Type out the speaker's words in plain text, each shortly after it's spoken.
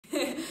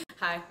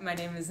Hi, my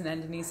name is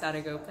Nandini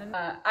Sadagopan.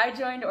 I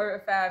joined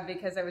Orbit Fab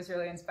because I was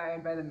really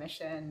inspired by the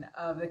mission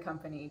of the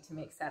company to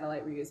make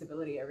satellite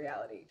reusability a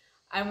reality.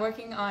 I'm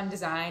working on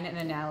design and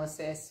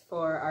analysis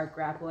for our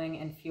grappling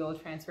and fuel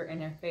transfer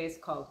interface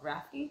called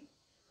Rafty.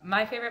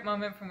 My favorite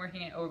moment from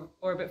working at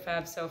Orbit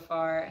Fab so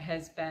far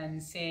has been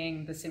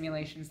seeing the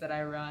simulations that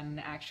I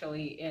run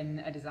actually in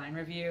a design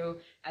review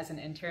as an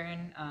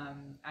intern.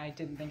 I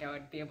didn't think I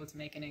would be able to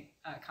make a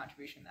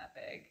contribution that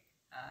big,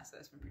 so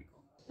that's been pretty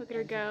cool. Look at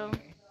her go.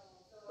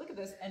 Look at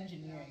those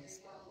engineering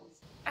skills.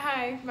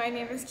 Hi, my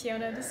name is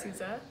Keona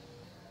D'Souza.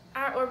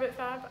 At Orbit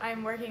Fab,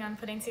 I'm working on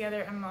putting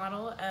together a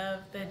model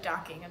of the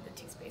docking of the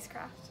two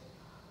spacecraft.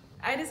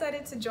 I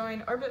decided to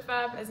join Orbit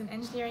Fab as an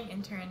engineering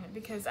intern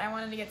because I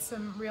wanted to get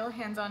some real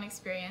hands-on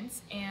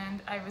experience, and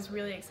I was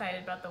really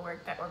excited about the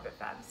work that Orbit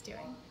Fab is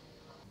doing.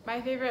 My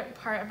favorite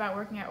part about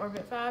working at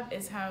Orbit Fab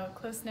is how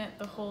close-knit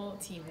the whole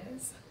team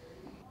is.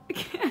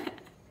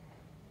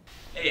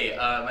 Hey,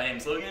 my name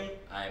is Logan.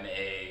 I'm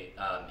a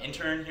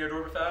intern here at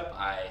Orbit Fab.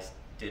 I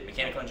did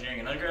mechanical engineering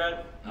in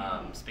undergrad,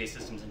 space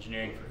systems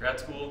engineering for grad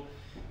school,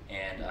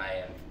 and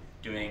I am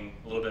doing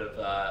a little bit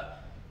of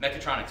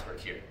mechatronics work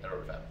here at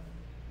Orbit Fab.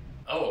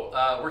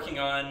 Working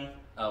on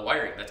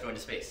wiring that's going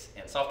to space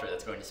and software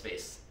that's going to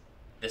space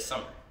this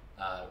summer.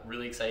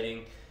 Really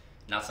exciting.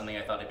 Not something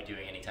I thought I'd be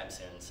doing anytime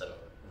soon, so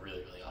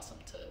really, really awesome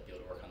to be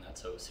able to work on that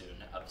so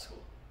soon out of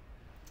school.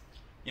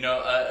 You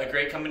know, a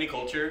great company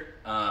culture.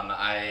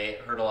 I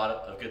heard a lot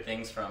of good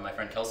things from my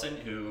friend Kelson,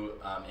 who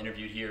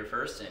interviewed here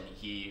first, and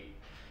he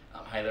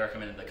highly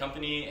recommended the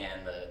company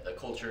and the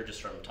culture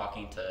just from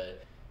talking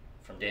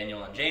from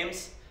Daniel and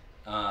James.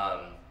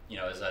 You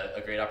know, it was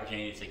a great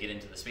opportunity to get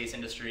into the space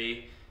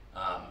industry.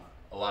 A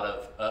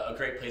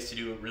great place to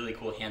do really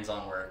cool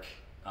hands-on work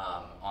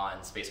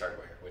on space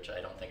hardware, which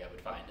I don't think I would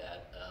find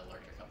at a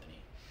larger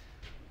company.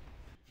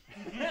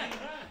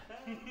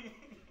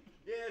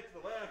 Yeah, to the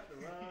left, the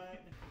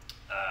right.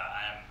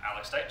 I'm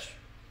Alex Deitch.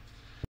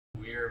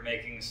 We're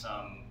making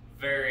some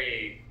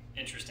very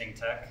interesting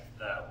tech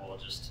that will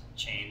just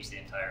change the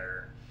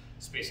entire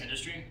space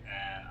industry,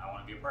 and I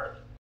want to be a part of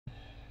it.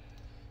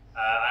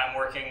 I'm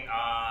working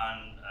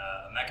on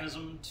a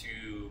mechanism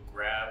to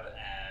grab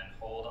and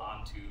hold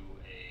onto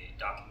a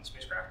docking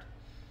spacecraft,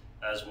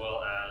 as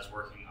well as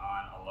working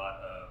on a lot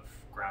of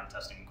ground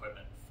testing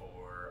equipment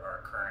for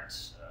our current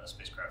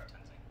spacecraft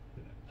testing.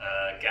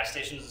 Gas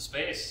stations in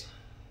space.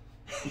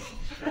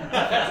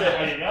 That's it.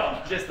 There you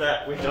go. Just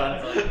that. We've done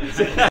it.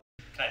 Can I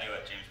do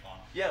it, James Bond?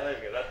 Yeah, there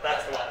you go.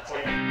 That's the one.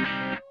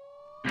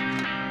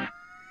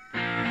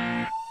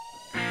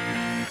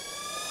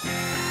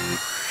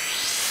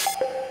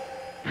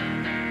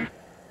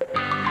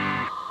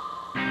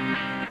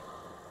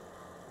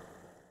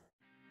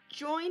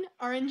 Join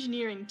our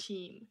engineering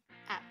team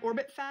at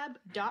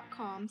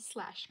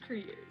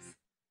orbitfab.com/careers.